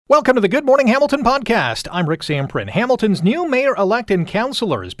Welcome to the Good Morning Hamilton podcast. I'm Rick Samprin. Hamilton's new mayor-elect and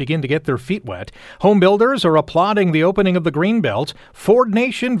councillors begin to get their feet wet. Home builders are applauding the opening of the Greenbelt. Ford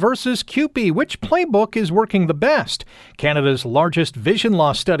Nation versus CUPE. Which playbook is working the best? Canada's largest vision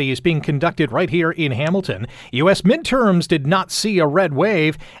loss study is being conducted right here in Hamilton. U.S. midterms did not see a red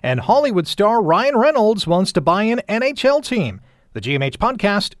wave. And Hollywood star Ryan Reynolds wants to buy an NHL team. The GMH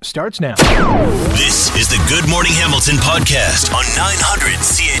podcast starts now. This is the Good Morning Hamilton podcast on 900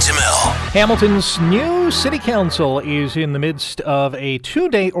 CHML. Hamilton's new city council is in the midst of a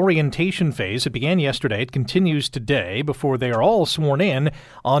two-day orientation phase. It began yesterday. It continues today before they are all sworn in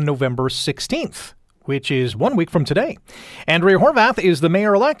on November 16th. Which is 1 week from today. Andrea Horvath is the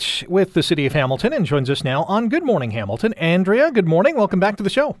mayor-elect with the city of Hamilton and joins us now on Good Morning Hamilton. Andrea, good morning. Welcome back to the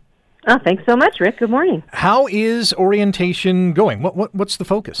show. Oh, thanks so much, Rick. Good morning. How is orientation going? What's the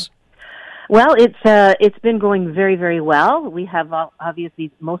focus? Well, it's been going very, very well. We have obviously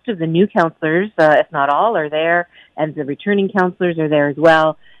most of the new councillors, if not all, are there, and the returning councillors are there as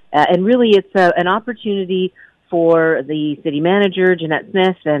well. And really, it's an opportunity for the city manager, Jeanette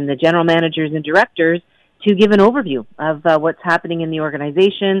Smith, and the general managers and directors to give an overview of what's happening in the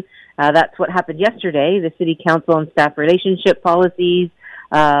organization. That's what happened yesterday. The city council and staff relationship policies,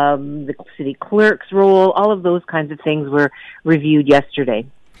 the city clerk's role, all of those kinds of things were reviewed yesterday.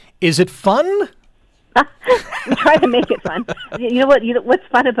 Is it fun? We try to make it fun. You know what? What's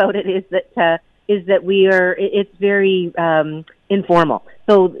fun about it is that we are. It's very informal.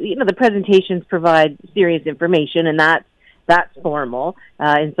 So the presentations provide serious information, and that's formal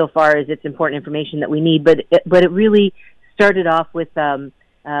insofar as it's important information that we need. But it really started off with a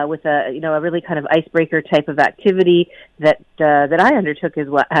really kind of icebreaker type of activity that I undertook as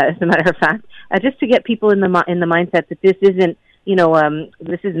well, as a matter of fact, just to get people in the mindset that this isn't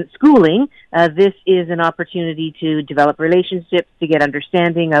schooling. This is an opportunity to develop relationships, to get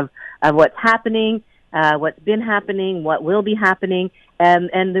understanding of what's happening, what's been happening, what will be happening.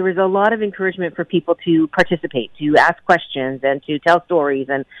 And there was a lot of encouragement for people to participate, to ask questions, and to tell stories,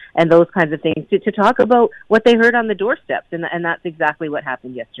 and those kinds of things, to talk about what they heard on the doorsteps. And that's exactly what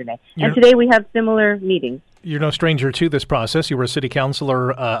happened yesterday. And today we have similar meetings. You're no stranger to this process. You were a city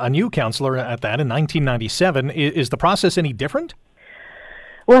councillor, a new councillor at that, in 1997. Is the process any different?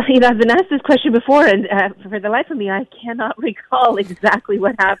 Well, I've been asked this question before, and for the life of me, I cannot recall exactly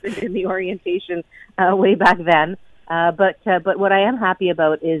what happened in the orientation way back then. But what I am happy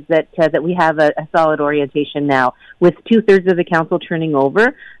about is that we have a solid orientation now, with 2/3 of the council turning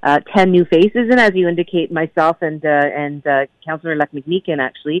over, 10 new faces, and as you indicate, myself and Councillor-elect McMeekin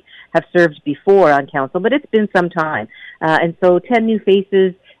actually have served before on council, but it's been some time, and so 10 new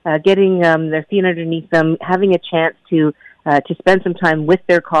faces, getting their feet underneath them, having a chance to spend some time with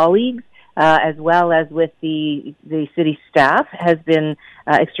their colleagues, as well as with the city staff, has been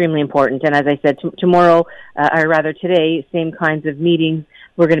extremely important. And as I said, tomorrow, or rather today, same kinds of meetings.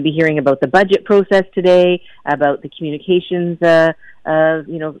 We're going to be hearing about the budget process today, about the communications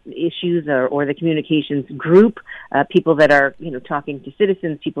issues or the communications group, people that are talking to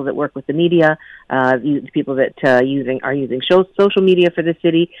citizens, people that work with the media, people that are using social media for the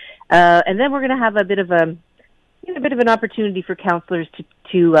city, and then we're going to have a bit of an opportunity for councillors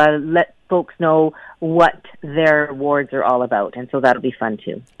to let folks know what their wards are all about, and so that'll be fun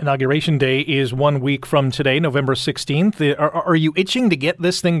too. Inauguration Day is 1 week from today, November 16th. Are you itching to get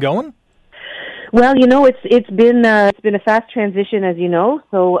this thing going? Well, it's been a fast transition, as you know,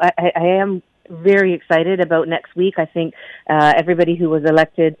 so I am very excited about next week. I think everybody who was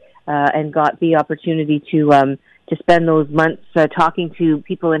elected and got the opportunity to spend those months talking to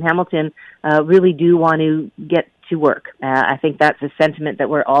people in Hamilton really do want to get to work. I think that's a sentiment that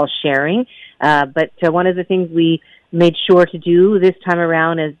we're all sharing. But one of the things we made sure to do this time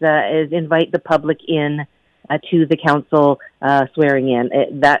around is invite the public in to the council swearing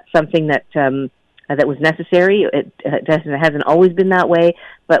in. That's something that was necessary. It hasn't always been that way,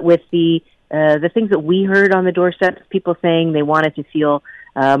 but with the things that we heard on the doorsteps, people saying they wanted to feel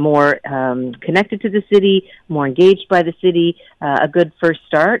more connected to the city, more engaged by the city. A good first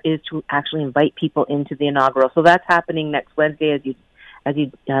start is to actually invite people into the inaugural. So that's happening next Wednesday, as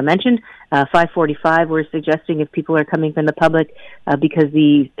you mentioned, 5:45. We're suggesting if people are coming from the public, because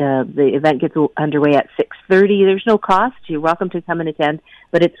the event gets underway at 6:30. There's no cost. You're welcome to come and attend,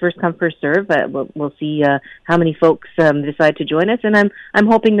 but it's first come, first serve. We'll see how many folks decide to join us, and I'm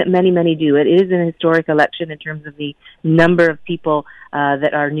hoping that many do. It is an historic election in terms of the number of people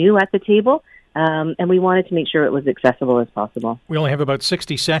that are new at the table. and we wanted to make sure it was accessible as possible. We only have about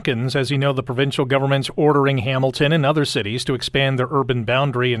 60 seconds. As you know, the provincial government's ordering Hamilton and other cities to expand their urban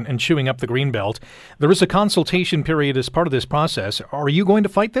boundary and chewing up the Greenbelt. There is a consultation period as part of this process. Are you going to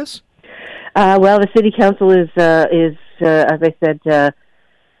fight this? Well, the City Council is as I said,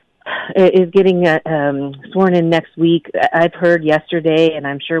 is getting sworn in next week. I've heard yesterday, and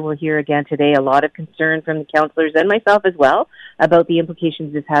I'm sure we'll hear again today, a lot of concern from the councillors and myself as well about the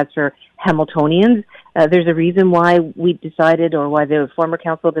implications this has for Hamiltonians. There's a reason why we decided, or why the former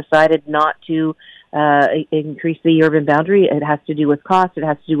council decided not to increase the urban boundary. It has to do with cost. It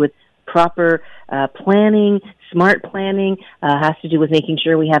has to do with proper planning, smart planning, has to do with making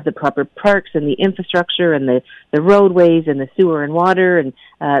sure we have the proper parks and the infrastructure and the roadways and the sewer and water, and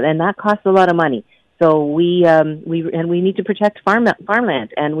that costs a lot of money. So we need to protect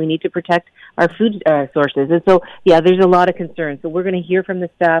farmland, and we need to protect our food sources. And so, there's a lot of concern. So we're going to hear from the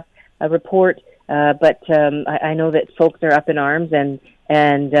staff a report, but I know that folks are up in arms, and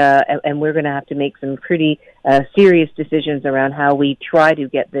we're going to have to make some pretty serious decisions around how we try to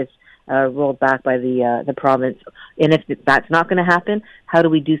get this rolled back by the province. And if that's not going to happen, how do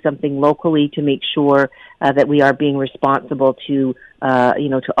we do something locally to make sure that we are being responsible to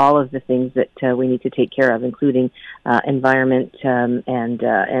all of the things that we need to take care of, including environment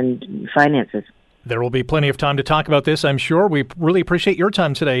and finances. There will be plenty of time to talk about this, I'm sure. We really appreciate your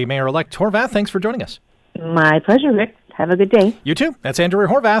time today, Mayor-elect Horwath. Thanks for joining us. My pleasure, Rick. Have a good day. You too. That's Andrea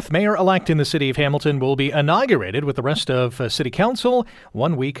Horwath, Mayor-elect in the City of Hamilton, will be inaugurated with the rest of City Council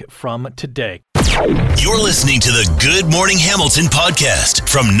 1 week from today. You're listening to the Good Morning Hamilton podcast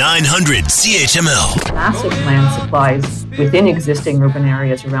from 900 CHML. Massive land supplies within existing urban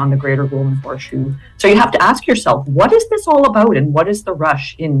areas around the Greater Golden Horseshoe. So you have to ask yourself, what is this all about, and what is the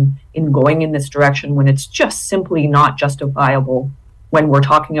rush in going in this direction when it's just simply not justifiable when we're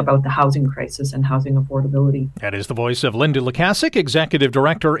talking about the housing crisis and housing affordability? That is the voice of Linda Lukasik, Executive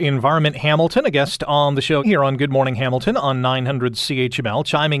Director, Environment Hamilton, a guest on the show here on Good Morning Hamilton on 900 CHML,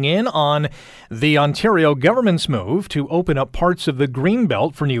 chiming in on the Ontario government's move to open up parts of the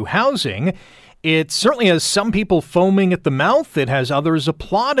Greenbelt for new housing. It certainly has some people foaming at the mouth. It has others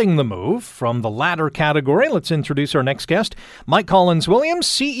applauding the move. From the latter category, let's introduce our next guest, Mike Collins-Williams,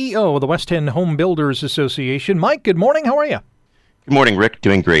 CEO of the West End Home Builders Association. Mike, good morning. How are you? Good morning, Rick.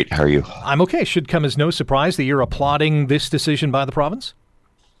 Doing great. How are you? I'm okay. Should come as no surprise that you're applauding this decision by the province.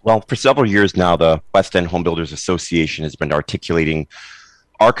 Well, for several years now, the West End Home Builders Association has been articulating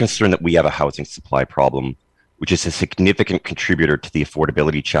our concern that we have a housing supply problem, which is a significant contributor to the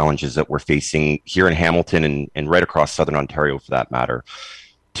affordability challenges that we're facing here in Hamilton and right across Southern Ontario, for that matter.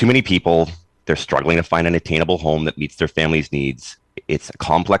 Too many people, they're struggling to find an attainable home that meets their family's needs. It's a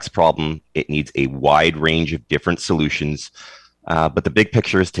complex problem. It needs a wide range of different solutions. But the big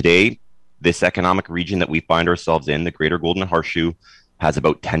picture is today, this economic region that we find ourselves in, the Greater Golden Horseshoe, has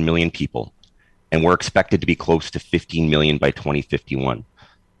about 10 million people. And we're expected to be close to 15 million by 2051.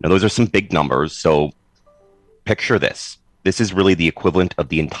 Now, those are some big numbers. So picture this. This is really the equivalent of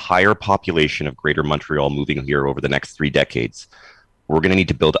the entire population of Greater Montreal moving here over the next 3 decades. We're going to need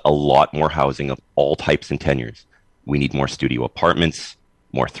to build a lot more housing of all types and tenures. We need more studio apartments,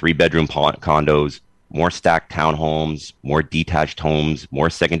 more 3-bedroom condos, more stacked townhomes, more detached homes, more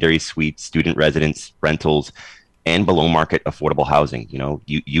secondary suites, student residence, rentals, and below market affordable housing.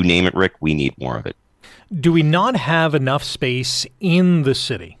 You name it, Rick, we need more of it. Do we not have enough space in the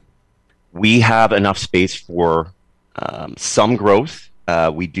city? We have enough space for some growth.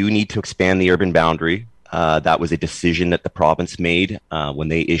 We do need to expand the urban boundary. That was a decision that the province made when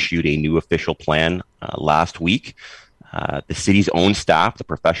they issued a new official plan last week. The city's own staff, the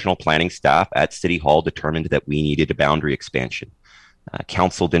professional planning staff at City Hall, determined that we needed a boundary expansion.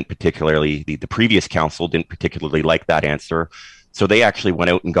 Council didn't particularly, the previous council didn't particularly like that answer, so they actually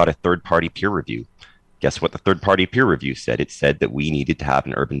went out and got a third-party peer review. Guess what the third-party peer review said? It said that we needed to have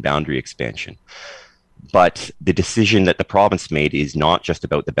an urban boundary expansion. But the decision that the province made is not just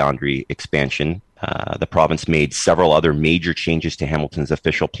about the boundary expansion. The province made several other major changes to Hamilton's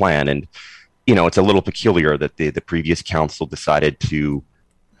official plan, and it's a little peculiar that the previous council decided to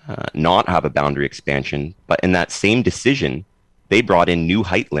not have a boundary expansion, but in that same decision, they brought in new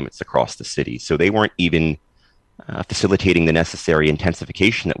height limits across the city. So they weren't even facilitating the necessary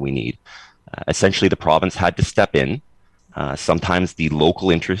intensification that we need. Essentially, the province had to step in. Sometimes the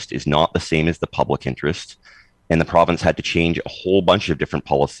local interest is not the same as the public interest, and the province had to change a whole bunch of different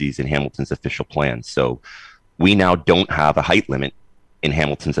policies in Hamilton's official plan. So we now don't have a height limit in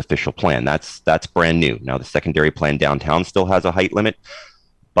Hamilton's official plan. That's brand new. Now, the secondary plan downtown still has a height limit,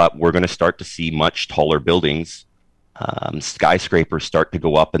 but we're going to start to see much taller buildings skyscrapers start to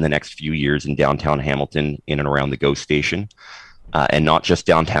go up in the next few years in downtown Hamilton, in and around the GO station, and not just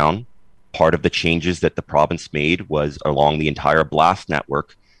downtown. Part of the changes that the province made was along the entire blast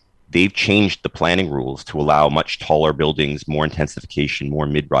network. They've changed the planning rules to allow much taller buildings, more intensification, more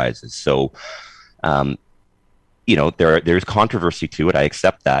mid-rises. So, there's controversy to it. I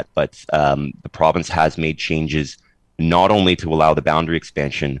accept that, but the province has made changes not only to allow the boundary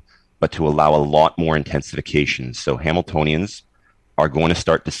expansion, but to allow a lot more intensification. So Hamiltonians are going to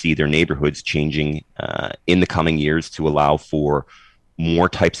start to see their neighborhoods changing in the coming years to allow for more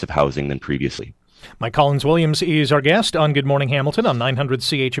types of housing than previously. Mike Collins-Williams is our guest on Good Morning Hamilton on 900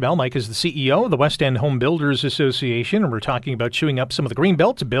 CHML. Mike is the CEO of the West End Home Builders Association, and we're talking about chewing up some of the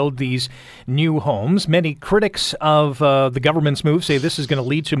Greenbelt to build these new homes. Many critics of the government's move say this is going to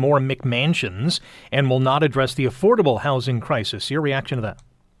lead to more McMansions and will not address the affordable housing crisis. Your reaction to that?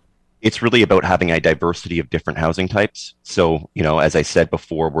 It's really about having a diversity of different housing types. So, as I said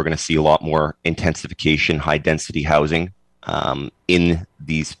before, we're going to see a lot more intensification, high-density housing in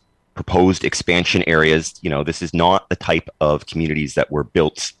these proposed expansion areas. This is not the type of communities that were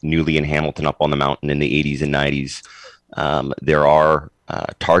built newly in Hamilton up on the mountain in the 80s and 90s. There are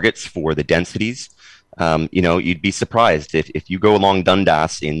targets for the densities. You'd be surprised if you go along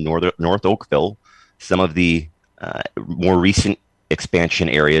Dundas in North Oakville, some of the more recent expansion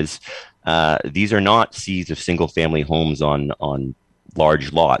areas, these are not seas of single-family homes on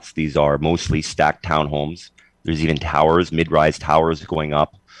large lots. These are mostly stacked townhomes. There's even towers, mid-rise towers going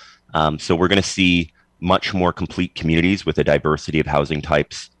up. So we're going to see much more complete communities with a diversity of housing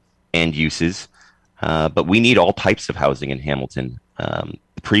types and uses. But we need all types of housing in Hamilton.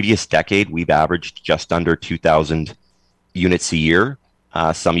 The previous decade, we've averaged just under 2,000 units a year.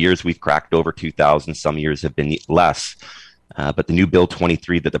 Some years we've cracked over 2,000. Some years have been less. But the new Bill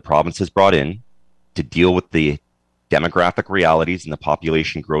 23 that the province has brought in to deal with the demographic realities and the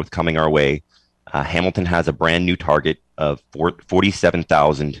population growth coming our way, Hamilton has a brand new target of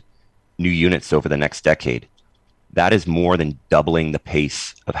 47,000 new units over the next decade. That is more than doubling the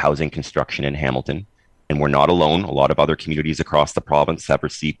pace of housing construction in Hamilton. And we're not alone. A lot of other communities across the province have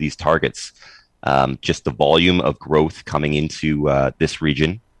received these targets. Just the volume of growth coming into this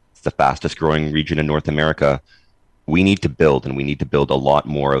region, it's the fastest growing region in North America. We need to build, and we need to build a lot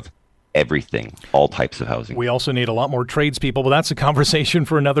more of everything, all types of housing. We also need a lot more tradespeople, but that's a conversation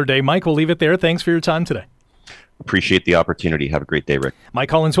for another day. Mike, we'll leave it there. Thanks for your time today. Appreciate the opportunity. Have a great day, Rick. Mike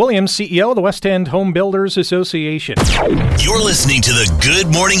Collins-Williams, CEO of the West End Home Builders Association. You're listening to the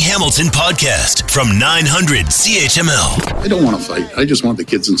Good Morning Hamilton podcast from 900 CHML. I don't want to fight. I just want the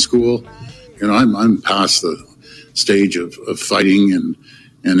kids in school. I'm past the stage of fighting,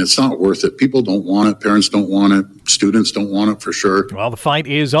 and it's not worth it. People don't want it. Parents don't want it. Students don't want it for sure. Well, the fight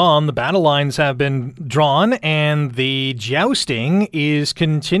is on. The battle lines have been drawn, and the jousting is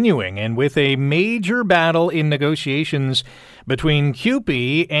continuing. And with a major battle in negotiations between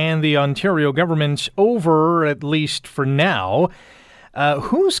CUPE and the Ontario government over, at least for now,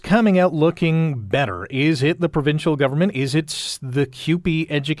 who's coming out looking better? Is it the provincial government? Is it the CUPE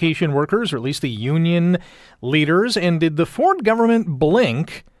education workers, or at least the union leaders? And did the Ford government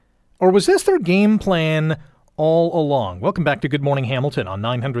blink, or was this their game plan all along? Welcome back to Good Morning Hamilton on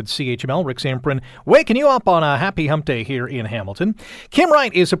 900 CHML. Rick Samprin waking you up on a happy hump day here in Hamilton. Kim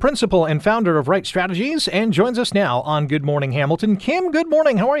Wright is a principal and founder of Wright Strategies and joins us now on Good Morning Hamilton. Kim, good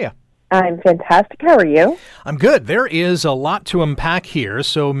morning. How are you? I'm fantastic. How are you? I'm good. There is a lot to unpack here,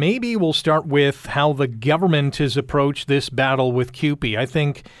 so maybe we'll start with how the government has approached this battle with CUPE. I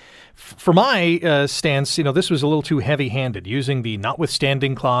think, for my stance, this was a little too heavy-handed, using the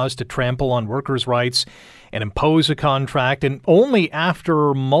notwithstanding clause to trample on workers' rights and impose a contract, and only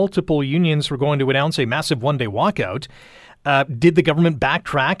after multiple unions were going to announce a massive one-day walkout did the government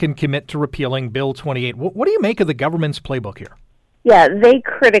backtrack and commit to repealing Bill 28. What do you make of the government's playbook here? Yeah, they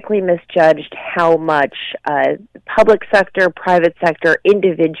critically misjudged how much public sector, private sector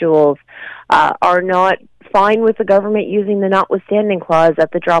individuals are not fine with the government using the notwithstanding clause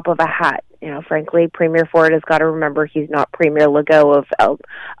at the drop of a hat. Frankly, Premier Ford has got to remember he's not Premier Legault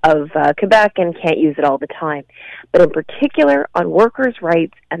of Quebec and can't use it all the time. But in particular, on workers'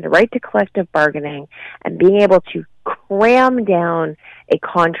 rights and the right to collective bargaining and being able to cram down a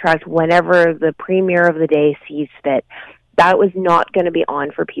contract whenever the Premier of the day sees fit, that was not going to be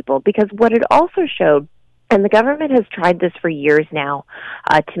on for people, because what it also showed And the government has tried this for years now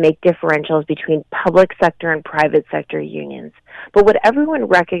to make differentials between public sector and private sector unions. But what everyone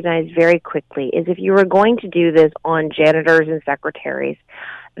recognized very quickly is if you were going to do this on janitors and secretaries,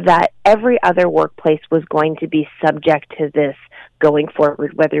 that every other workplace was going to be subject to this going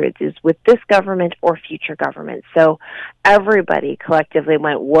forward, whether it is with this government or future governments. So everybody collectively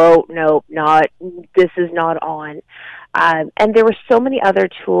went, whoa, no, this is not on. And there were so many other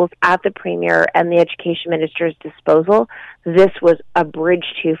tools at the Premier and the Education Minister's disposal. This was a bridge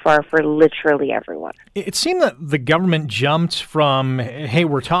too far for literally everyone. It seemed that the government jumped from, hey,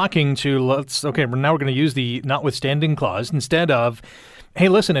 we're talking to, now we're going to use the notwithstanding clause instead of, hey,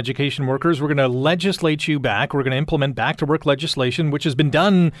 listen, education workers, we're going to legislate you back. We're going to implement back-to-work legislation, which has been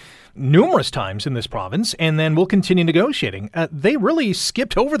done numerous times in this province, and then we'll continue negotiating. They really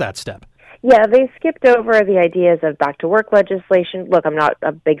skipped over that step. Yeah, they skipped over the ideas of back-to-work legislation. Look, I'm not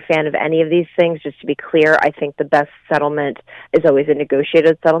a big fan of any of these things. Just to be clear, I think the best settlement is always a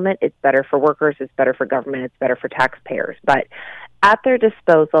negotiated settlement. It's better for workers. It's better for government. It's better for taxpayers. But at their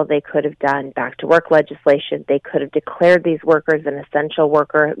disposal, they could have done back-to-work legislation. They could have declared these workers an essential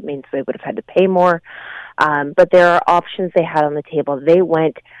worker. It means they would have had to pay more. But there are options they had on the table. They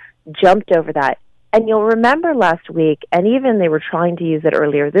jumped over that. And you'll remember last week, and even they were trying to use it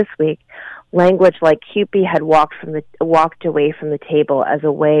earlier this week, language like CUPE had walked away from the table as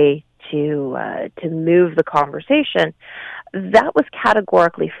a way to move the conversation. That was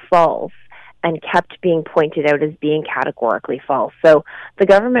categorically false and kept being pointed out as being categorically false. So the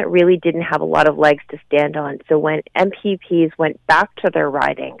government really didn't have a lot of legs to stand on. So when MPPs went back to their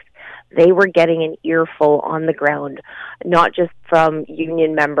ridings, they were getting an earful on the ground, not just from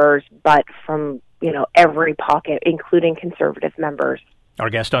union members, but from every pocket, including Conservative members. Our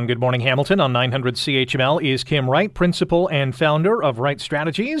guest on Good Morning Hamilton on 900 CHML is Kim Wright, principal and founder of Wright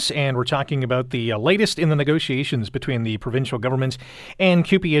Strategies, and we're talking about the latest in the negotiations between the provincial government and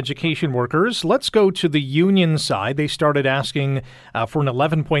CUPE education workers. Let's go to the union side. They started asking for an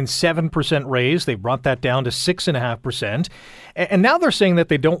 11.7% raise. They brought that down to 6.5%. And now they're saying that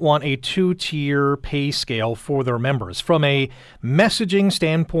they don't want a two-tier pay scale for their members. From a messaging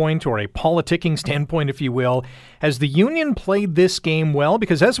standpoint or a politicking standpoint, if you will, has the union played this game well?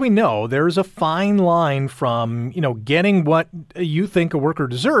 Because as we know, there's a fine line from, getting what you think a worker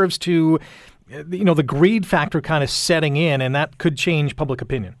deserves to, the greed factor kind of setting in, and that could change public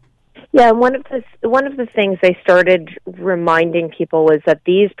opinion. Yeah, and one of the things they started reminding people was that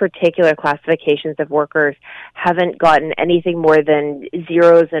these particular classifications of workers haven't gotten anything more than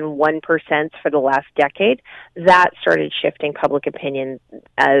 0s and 1% for the last decade. That started shifting public opinion.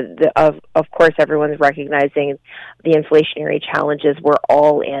 Of course, everyone's recognizing the inflationary challenges we're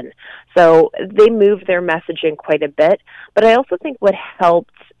all in. So they moved their messaging quite a bit. But I also think what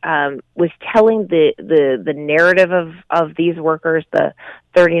helped was telling the narrative of these workers. The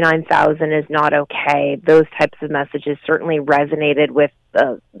 39,000 is not okay. Those types of messages certainly resonated with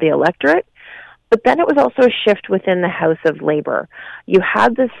the electorate. But then it was also a shift within the House of Labour. You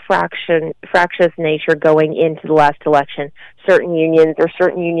had this fractious nature going into the last election. Certain unions or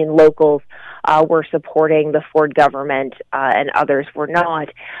certain union locals were supporting the Ford government and others were not.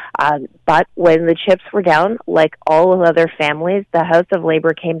 But when the chips were down, like all other families, the House of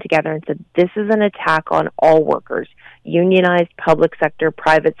Labour came together and said, this is an attack on all workers, unionized, public sector,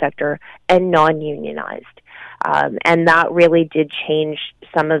 private sector, and non-unionized. And that really did change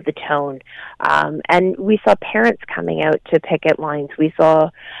some of the tone. And we saw parents coming out to picket lines. We saw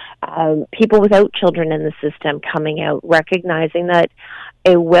people without children in the system coming out, recognizing that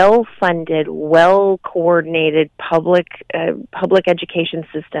a well-funded, well-coordinated public education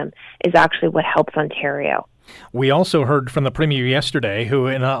system is actually what helps Ontario. We also heard from the Premier yesterday, who,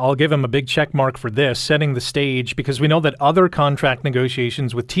 and I'll give him a big check mark for this, setting the stage, because we know that other contract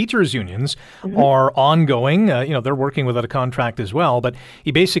negotiations with teachers' unions are ongoing. They're working without a contract as well. But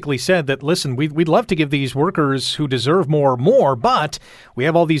he basically said that, listen, we'd love to give these workers who deserve more, but we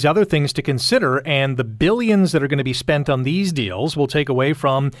have all these other things to consider, and the billions that are going to be spent on these deals will take away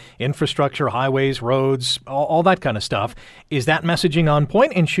from infrastructure, highways, roads, all that kind of stuff. Is that messaging on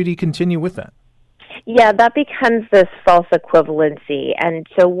point, and should he continue with that? Yeah, that becomes this false equivalency. And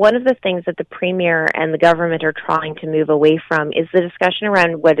so one of the things that the Premier and the government are trying to move away from is the discussion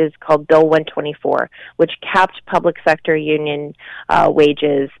around what is called Bill 124, which capped public sector union wage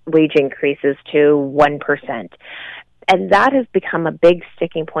increases to 1%. And that has become a big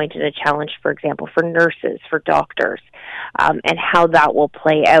sticking point and a challenge, for example, for nurses, for doctors, and how that will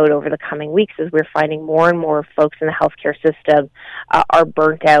play out over the coming weeks as we're finding more and more folks in the healthcare system are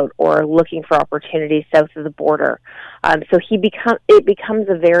burnt out or looking for opportunities south of the border. So it becomes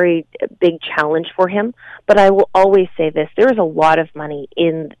a very big challenge for him. But I will always say this, there is a lot of money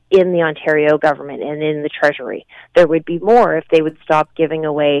in the Ontario government and in the Treasury. There would be more if they would stop giving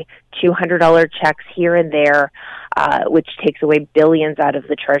away $200 checks here and there, which takes away billions out of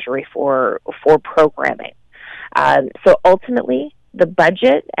the Treasury for programming. So ultimately, the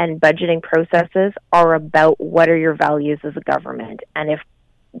budget and budgeting processes are about what are your values as a government. And if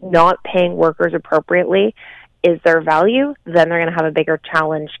not paying workers appropriately is their value, then they're going to have a bigger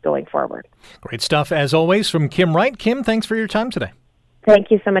challenge going forward. Great stuff, as always, from Kim Wright. Kim, thanks for your time today.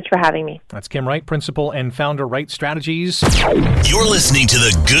 Thank you so much for having me. That's Kim Wright, principal and founder, Wright Strategies. You're listening to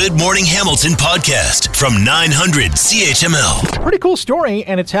the Good Morning Hamilton podcast from 900 CHML. Pretty cool story,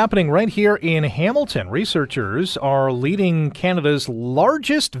 and it's happening right here in Hamilton. Researchers are leading Canada's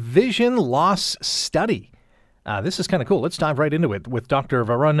largest vision loss study. This is kind of cool. Let's dive right into it with Dr.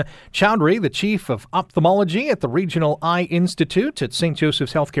 Varun Chowdhury, the Chief of Ophthalmology at the Regional Eye Institute at St.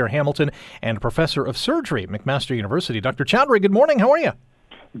 Joseph's Healthcare Hamilton and Professor of Surgery at McMaster University. Dr. Chowdhury, good morning. How are you?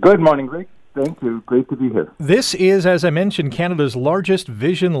 Good morning, Rick. Thank you. Great to be here. This is, as I mentioned, Canada's largest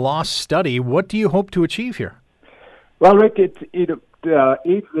vision loss study. What do you hope to achieve here? Well, Rick, age-related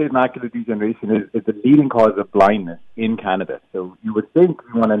macular degeneration is the leading cause of blindness in Canada. So you would think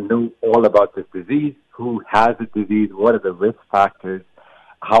we want to know all about this disease, who has the disease, what are the risk factors,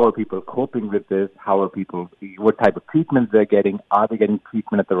 how are people coping with this, what type of treatments they're getting, are they getting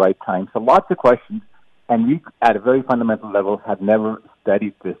treatment at the right time? So lots of questions, and we, at a very fundamental level, have never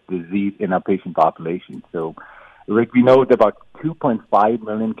studied this disease in our patient population. So, Rick, we know that about 2.5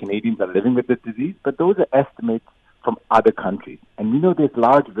 million Canadians are living with this disease, but those are estimates from other countries. And we know there's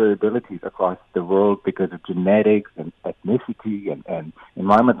large variabilities across the world because of genetics and ethnicity and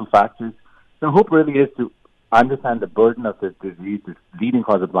environmental factors. The hope really is to understand the burden of this disease, this leading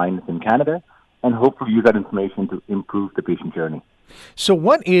cause of blindness in Canada, and hopefully use that information to improve the patient journey. So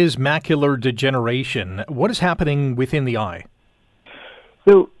what is macular degeneration? What is happening within the eye?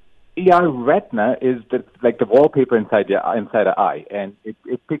 So our retina is like the wallpaper inside the eye, and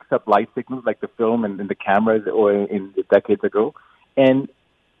it picks up light signals like the film and the cameras or in the decades ago. And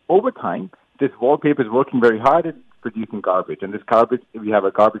over time, this wallpaper is working very hard at producing garbage. And this garbage, we have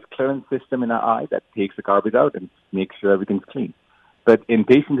a garbage clearance system in our eye that takes the garbage out and makes sure everything's clean. But in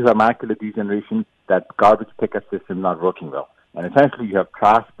patients who have macular degeneration, that garbage pickup system is not working well. And essentially, you have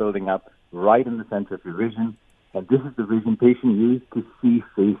trash building up right in the center of your vision. And this is the vision patients use to see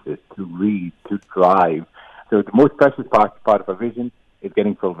faces, to read, to drive. So the most precious part of our vision is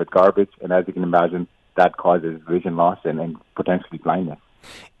getting filled with garbage. And as you can imagine, that causes vision loss and potentially blindness.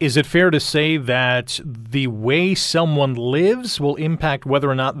 Is it fair to say that the way someone lives will impact whether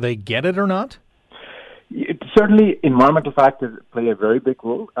or not they get it or not? Certainly, environmental factors play a very big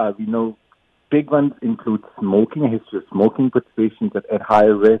role. We know big ones include smoking. A history of smoking puts patients at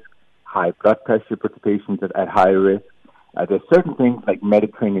higher risk. High blood pressure puts patients at higher risk. There's certain things like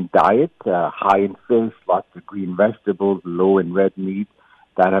Mediterranean diet, high in fish, lots of green vegetables, low in red meat,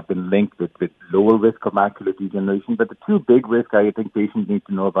 that have been linked with lower risk of macular degeneration. But the two big risks I think patients need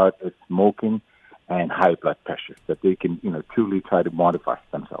to know about is smoking and high blood pressure, that they can, truly try to modify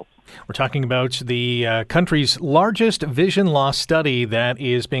themselves. We're talking about the country's largest vision loss study that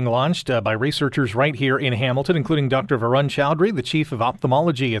is being launched by researchers right here in Hamilton, including Dr. Varun Chowdhury, the Chief of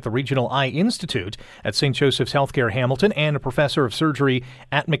Ophthalmology at the Regional Eye Institute at St. Joseph's Healthcare Hamilton and a Professor of Surgery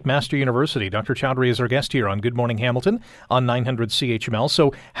at McMaster University. Dr. Chowdhury is our guest here on Good Morning Hamilton on 900 CHML.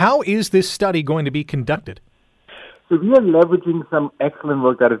 So how is this study going to be conducted? So we are leveraging some excellent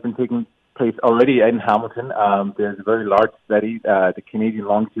work that has been taking place already in Hamilton. There's a very large study, the Canadian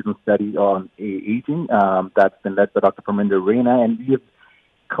Longitudinal Study on Aging, that's been led by Dr. Parminder Raina, and we have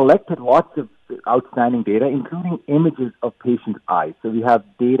collected lots of outstanding data, including images of patients' eyes. So we have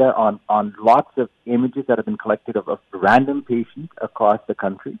data on lots of images that have been collected of random patients across the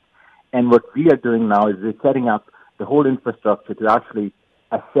country. And what we are doing now is we're setting up the whole infrastructure to actually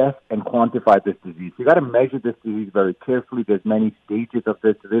assess and quantify this disease. You've got to measure this disease very carefully. There's many stages of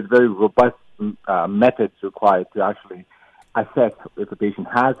this. There's very robust methods required to actually assess if a patient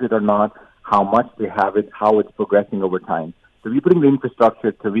has it or not, how much they have it, how it's progressing over time. So we're putting the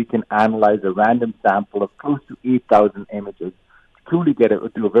infrastructure so we can analyze a random sample of close to 8,000 images to truly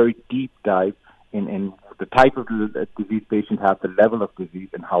do a very deep dive in the type of disease patients have, the level of disease,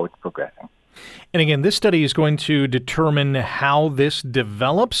 and how it's progressing. And again, this study is going to determine how this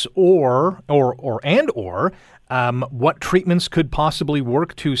develops or what treatments could possibly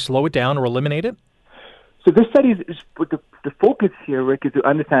work to slow it down or eliminate it? So this study is the focus here, Rick, is to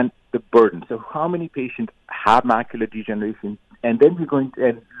understand the burden. So how many patients have macular degeneration? And then we're going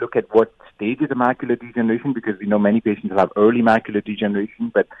to look at what stage of the macular degeneration, because we know many patients have early macular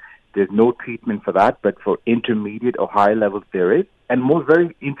degeneration, but there's no treatment for that. But for intermediate or high levels, there is. And more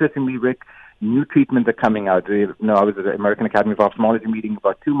very interestingly, Rick, new treatments are coming out. I was at the American Academy of Ophthalmology meeting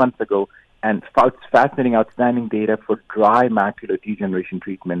about 2 months ago, and found fascinating, outstanding data for dry macular degeneration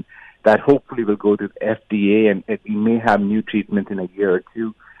treatment that hopefully will go to the FDA, and we may have new treatments in a year or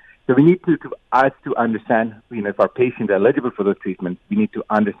two. So we need to understand, if our patients are eligible for those treatments, we need to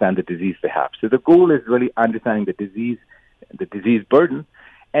understand the disease they have. So the goal is really understanding the disease burden.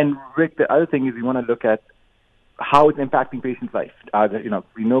 And Rick, the other thing is we want to look at how it's impacting patients' life.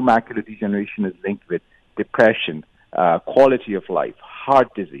 We know macular degeneration is linked with depression, quality of life,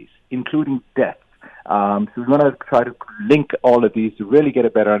 heart disease, including death. So we want to try to link all of these to really get a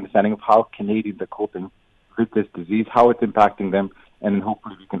better understanding of how Canadians are coping with this disease, how it's impacting them, and then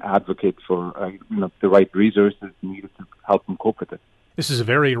hopefully we can advocate for the right resources needed to help them cope with it. This is a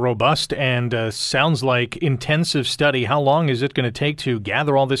very robust and sounds like intensive study. How long is it going to take to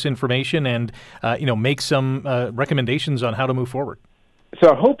gather all this information and make some recommendations on how to move forward? So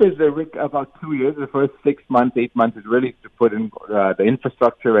our hope is that, Rick, about 2 years, the first 6 months, 8 months is really to put in the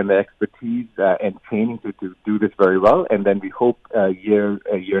infrastructure and the expertise and training to do this very well. And then we hope a year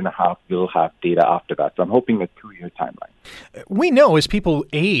and a half, we'll have data after that. So I'm hoping a 2-year timeline. We know as people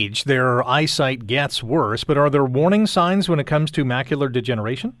age, their eyesight gets worse, but are there warning signs when it comes to macular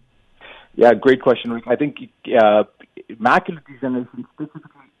degeneration? Yeah, great question, Rick. I think macular degeneration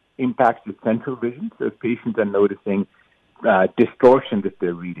specifically impacts the central vision. So if patients are noticing distortion that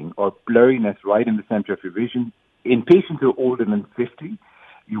they're reading or blurriness right in the center of your vision. In patients who are older than 50,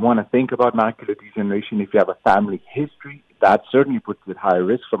 you want to think about macular degeneration. If you have a family history, that certainly puts you at higher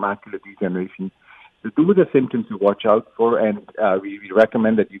risk for macular degeneration. So those are symptoms to watch out for, and we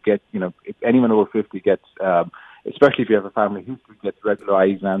recommend that you get, if anyone over 50 gets, especially if you have a family history, gets regular eye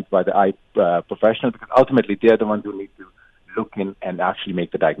exams by the eye professional, because ultimately they're the ones who need to look in and actually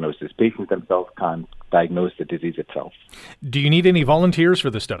make the diagnosis. Patients themselves can't diagnose the disease itself. Do you need any volunteers for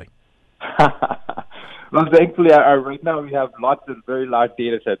this study? Well, thankfully, right now we have lots of very large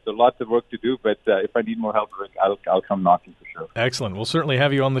data sets, so lots of work to do, but if I need more help, Rick, I'll come knocking for sure. Excellent. We'll certainly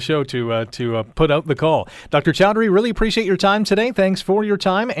have you on the show to put out the call. Dr. Chowdhury, really appreciate your time today. Thanks for your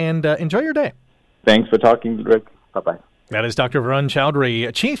time, and enjoy your day. Thanks for talking, Rick. Bye-bye. That is Dr. Varun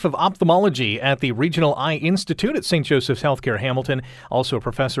Chowdhury, Chief of Ophthalmology at the Regional Eye Institute at St. Joseph's Healthcare Hamilton, also a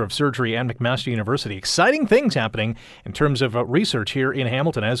professor of surgery at McMaster University. Exciting things happening in terms of research here in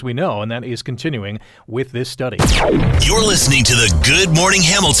Hamilton, as we know, and that is continuing with this study. You're listening to the Good Morning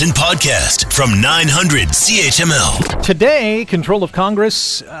Hamilton podcast from 900 CHML. Today, control of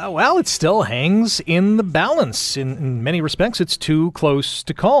Congress, it still hangs in the balance. In many respects, it's too close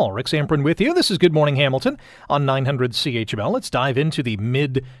to call. Rick Samprin with you. This is Good Morning Hamilton on 900 CHML. Let's dive into the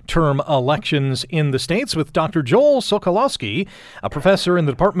midterm elections in the States with Dr. Joel Sokolowski, a professor in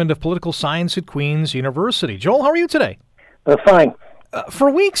the Department of Political Science at Queen's University. Joel, how are you today? Fine.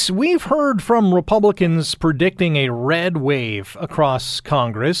 For weeks, we've heard from Republicans predicting a red wave across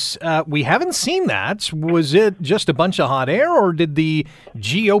Congress. We haven't seen that. Was it just a bunch of hot air, or did the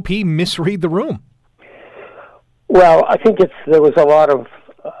GOP misread the room? Well, I think there was a lot of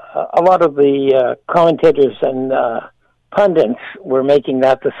the commentators and pundits were making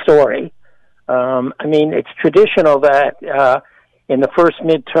that the story. It's traditional that in the first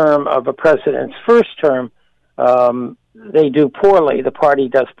midterm of a president's first term, they do poorly. The party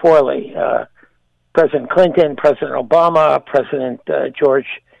does poorly. President Clinton, President Obama, President George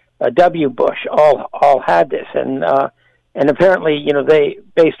W. Bush all had this, and apparently, they,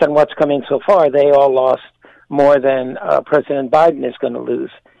 based on what's coming so far, they all lost more than President Biden is going to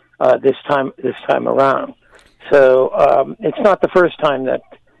lose this time around. So it's not the first time that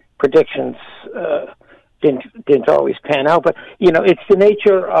predictions didn't always pan out, but it's the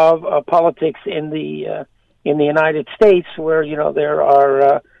nature of politics in the United States, where there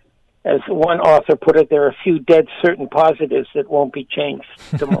are, as one author put it, there are a few dead certain positives that won't be changed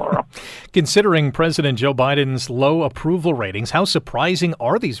tomorrow. Considering President Joe Biden's low approval ratings, how surprising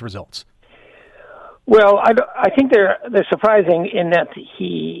are these results? Well, I think they're surprising in that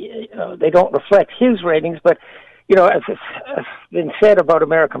they don't reflect his ratings, but as has been said about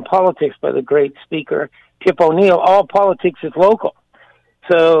American politics by the great speaker Tip O'Neill, all politics is local.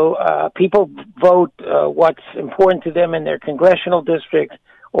 So people vote what's important to them in their congressional district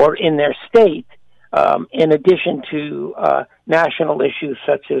or in their state, in addition to national issues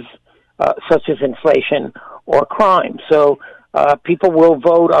such as inflation or crime. So people will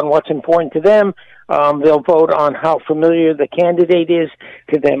vote on what's important to them. They'll vote on how familiar the candidate is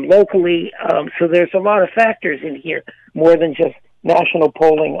to them locally. So there's a lot of factors in here, more than just national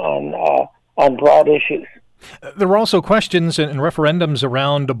polling on broad issues. There were also questions and referendums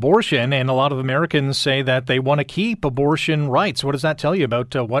around abortion, and a lot of Americans say that they want to keep abortion rights. What does that tell you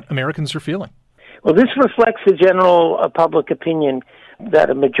about what Americans are feeling? Well, this reflects the general public opinion that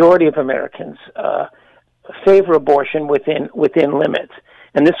a majority of Americans favor abortion within limits.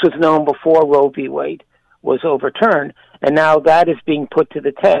 And this was known before Roe v. Wade was overturned, and now that is being put to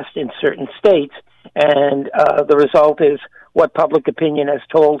the test in certain states, and the result is what public opinion has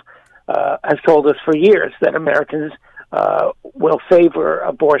told us for years, that Americans will favor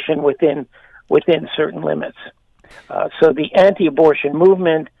abortion within certain limits. So the anti-abortion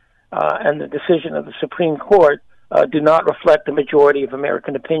movement and the decision of the Supreme Court do not reflect the majority of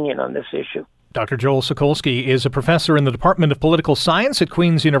American opinion on this issue. Dr. Joel Sokolsky is a professor in the Department of Political Science at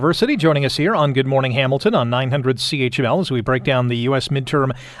Queen's University, joining us here on Good Morning Hamilton on 900 CHML as we break down the U.S.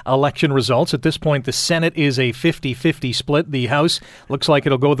 midterm election results. At this point, the Senate is a 50-50 split. The House looks like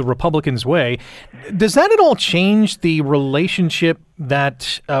it'll go the Republicans' way. Does that at all change the relationship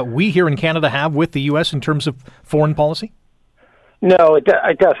that we here in Canada have with the U.S. in terms of foreign policy? No, it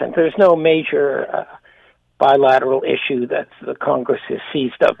doesn't. There's no major bilateral issue that the Congress is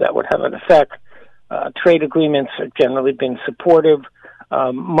seized of that would have an effect. Trade agreements have generally been supportive.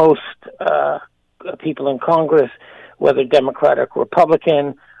 Most people in Congress, whether Democratic or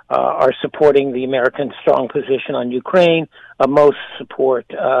Republican, are supporting the American strong position on Ukraine. Most support,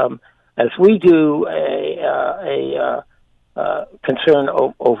 as we do, a concern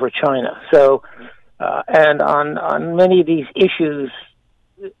over China. So, and on many of these issues,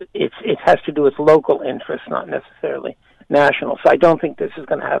 it has to do with local interests, not necessarily national. So I don't think this is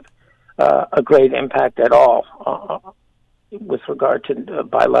going to have a great impact at all with regard to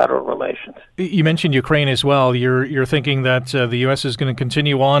bilateral relations. You mentioned Ukraine as well. You're thinking that the U.S. is going to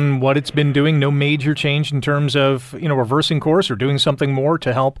continue on what it's been doing, no major change in terms of reversing course or doing something more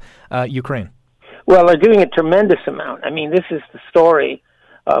to help Ukraine? Well, they're doing a tremendous amount. I mean, this is the story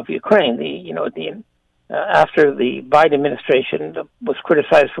of Ukraine. After the Biden administration was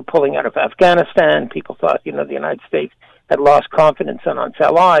criticized for pulling out of Afghanistan, people thought, the United States had lost confidence in its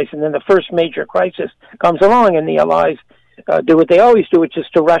allies. And then the first major crisis comes along, and the allies do what they always do, which is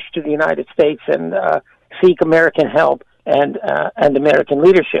to rush to the United States and seek American help and American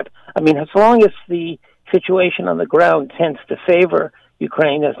leadership. I mean, as long as the situation on the ground tends to favor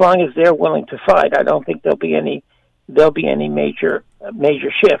Ukraine, as long as they're willing to fight, I don't think there'll be any major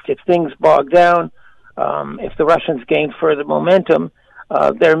shift. If things bog down, if the Russians gain further momentum,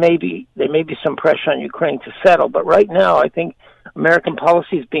 there may be some pressure on Ukraine to settle. But right now, I think American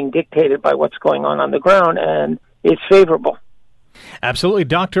policy is being dictated by what's going on the ground, and it's favorable. Absolutely.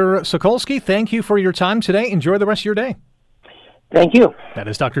 Dr. Sokolsky, thank you for your time today. Enjoy the rest of your day. Thank you. That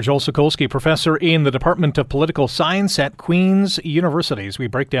is Dr. Joel Sokolsky, professor in the Department of Political Science at Queen's University, as we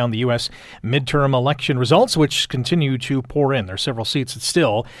break down the U.S. midterm election results, which continue to pour in. There are several seats that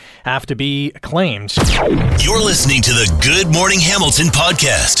still have to be claimed. You're listening to the Good Morning Hamilton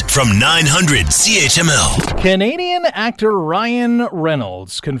podcast from 900 CHML. Canadian actor Ryan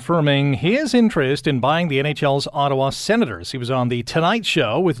Reynolds confirming his interest in buying the NHL's Ottawa Senators. He was on The Tonight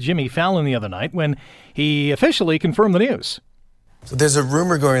Show with Jimmy Fallon the other night when he officially confirmed the news. So there's a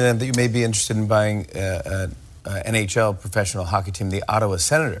rumor going on that you may be interested in buying an NHL professional hockey team, the Ottawa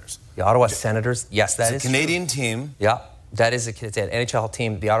Senators. The Ottawa Senators, yes, that is a Canadian true. team. Yeah, that is it's an NHL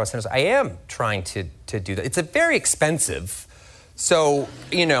team, the Ottawa Senators. I am trying to do that. It's a very expensive, so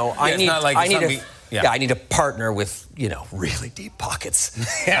I need to partner with really deep pockets.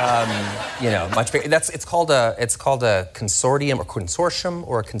 Much bigger. It's called a consortium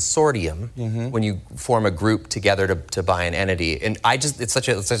or a consortium when you form a group together to buy an entity. And it's such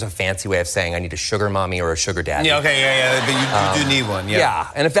a fancy way of saying I need a sugar mommy or a sugar daddy. Yeah, okay, but you do need one. Yeah,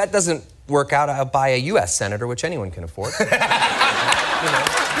 and if that doesn't work out, I'll buy a U.S. senator, which anyone can afford. That's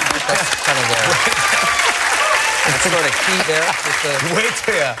kind of the sort of key there. Wait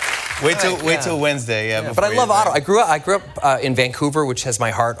till Wait till Wednesday. Yeah, but I love Ottawa. I grew up in Vancouver, which has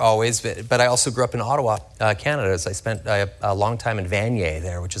my heart always. But I also grew up in Ottawa, Canada. So I spent a long time in Vanier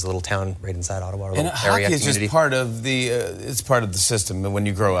there, which is a little town right inside Ottawa. And hockey is just part of the. It's part of the system. When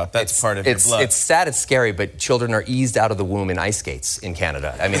you grow up, that's part of your blood. It's sad. It's scary. But children are eased out of the womb in ice skates in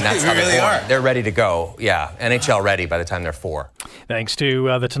Canada. I mean, that's how really they're born. are. They're ready to go. Yeah, NHL ready by the time they're 4. Thanks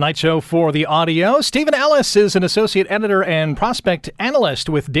to The Tonight Show for the audio. Stephen Ellis is an associate editor and prospect analyst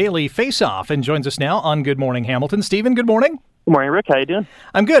with Daily Faceoff and joins us now on Good Morning Hamilton. Stephen, good morning. Good morning, Rick. How you doing?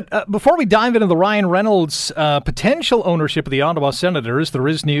 I'm good. Before we dive into the Ryan Reynolds potential ownership of the Ottawa Senators, there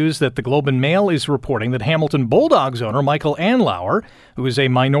is news that the Globe and Mail is reporting that Hamilton Bulldogs owner Michael Andlauer, who is a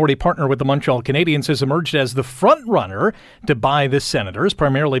minority partner with the Montreal Canadiens, has emerged as the front runner to buy the Senators,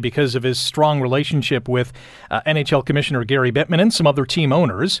 primarily because of his strong relationship with NHL Commissioner Gary Bettman and some other team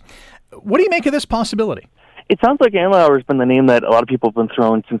owners. What do you make of this possibility? It sounds like Andlauer has been the name that a lot of people have been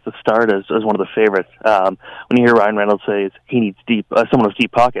throwing since the start as one of the favorites. When you hear Ryan Reynolds say he needs someone with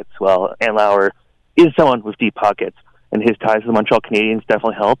deep pockets, well, Andlauer is someone with deep pockets, and his ties to the Montreal Canadiens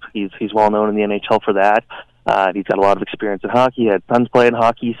definitely help. He's well known in the NHL for that. He's got a lot of experience in hockey. He had sons play in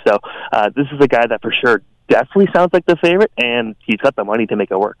hockey, so this is a guy that for sure definitely sounds like the favorite, and he's got the money to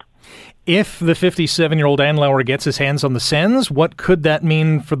make it work. If the 57-year-old Andlauer gets his hands on the Sens, what could that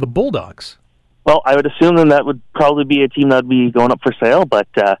mean for the Bulldogs? Well, I would assume then that would probably be a team that would be going up for sale, but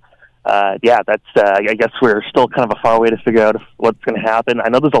I guess we're still kind of a far way to figure out what's going to happen. I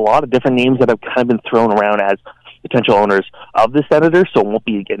know there's a lot of different names that have kind of been thrown around as potential owners of the Senators, so it won't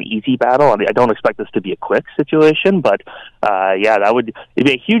be an easy battle. I mean, I don't expect this to be a quick situation, but it'd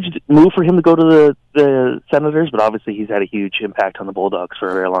be a huge move for him to go to the Senators, but obviously he's had a huge impact on the Bulldogs for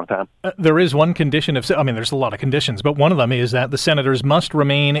a very long time. There is one condition there's a lot of conditions, but one of them is that the Senators must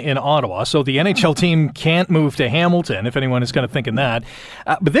remain in Ottawa, so the NHL team can't move to Hamilton, if anyone is kind of thinking that.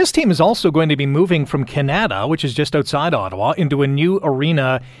 But this team is also going to be moving from Canada, which is just outside Ottawa, into a new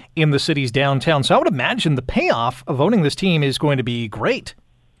arena in the city's downtown. So I would imagine the payoff of owning this team is going to be great.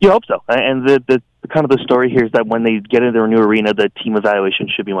 You hope so. And the kind of the story here is that when they get into their new arena, the team evaluation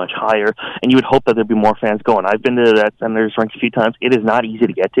should be much higher, and you would hope that there'd be more fans going. I've been to that Senators rink a few times. It is not easy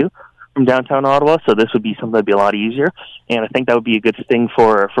to get to from downtown Ottawa, so this would be something that'd be a lot easier, and I think that would be a good thing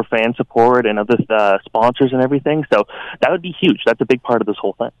for fan support and other sponsors and everything, so that would be huge. That's a big part of this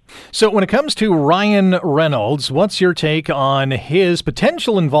whole thing. So when it comes to Ryan Reynolds, what's your take on his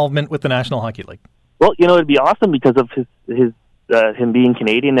potential involvement with the National Hockey League? Well, it'd be awesome because of him being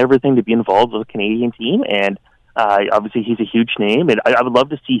Canadian and everything, to be involved with a Canadian team, and obviously he's a huge name, and I would love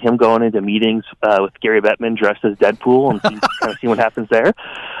to see him going into meetings with Gary Bettman dressed as Deadpool and kind of see what happens there.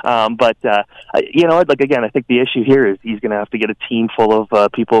 Again, I think the issue here is he's going to have to get a team full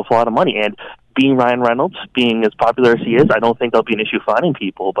of people with a lot of money, and being Ryan Reynolds, being as popular as he is, I don't think there'll be an issue finding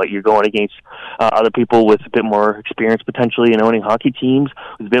people, but you're going against other people with a bit more experience potentially in owning hockey teams,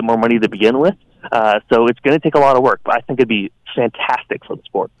 with a bit more money to begin with. So it's going to take a lot of work, but I think it'd be fantastic for the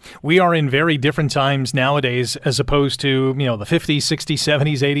sport. We are in very different times nowadays as opposed to, the 50s, 60s,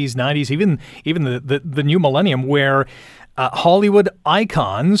 70s, 80s, 90s, even the new millennium, where Hollywood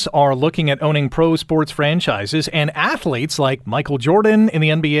icons are looking at owning pro sports franchises, and athletes like Michael Jordan in the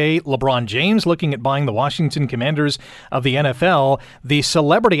NBA, LeBron James looking at buying the Washington Commanders of the NFL. The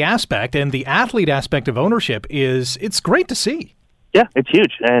celebrity aspect and the athlete aspect of ownership it's great to see. Yeah, it's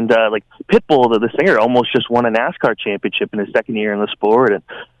huge. And Pitbull, the singer, almost just won a NASCAR championship in his second year in the sport,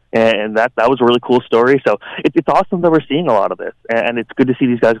 and that was a really cool story. So it's awesome that we're seeing a lot of this, and it's good to see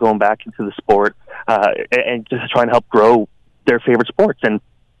these guys going back into the sport and just trying to help grow their favorite sports. And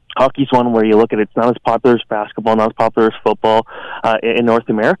hockey's one where you look at it's not as popular as basketball, not as popular as football in North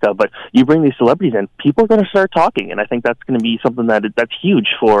America, but you bring these celebrities in, people are going to start talking, and I think that's going to be something that's huge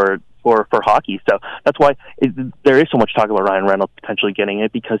for hockey. So that's why there is so much talk about Ryan Reynolds potentially getting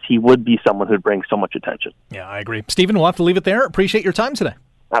it, because he would be someone who'd bring so much attention. Yeah, I agree. Stephen, we'll have to leave it there. Appreciate your time today.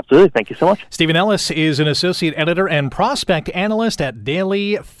 Absolutely. Thank you so much. Stephen Ellis is an associate editor and prospect analyst at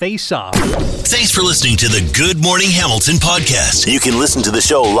Daily Faceoff. Thanks for listening to the Good Morning Hamilton podcast. You can listen to the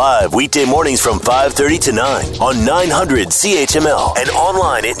show live weekday mornings from 5:30 to 9 on 900 CHML and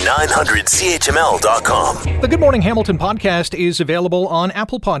online at 900CHML.com. The Good Morning Hamilton podcast is available on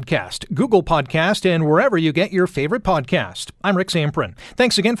Apple Podcast, Google Podcast, and wherever you get your favorite podcast. I'm Rick Samprin.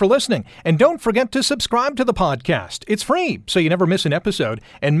 Thanks again for listening, and don't forget to subscribe to the podcast. It's free, so you never miss an episode.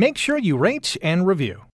 And make sure you rate and review.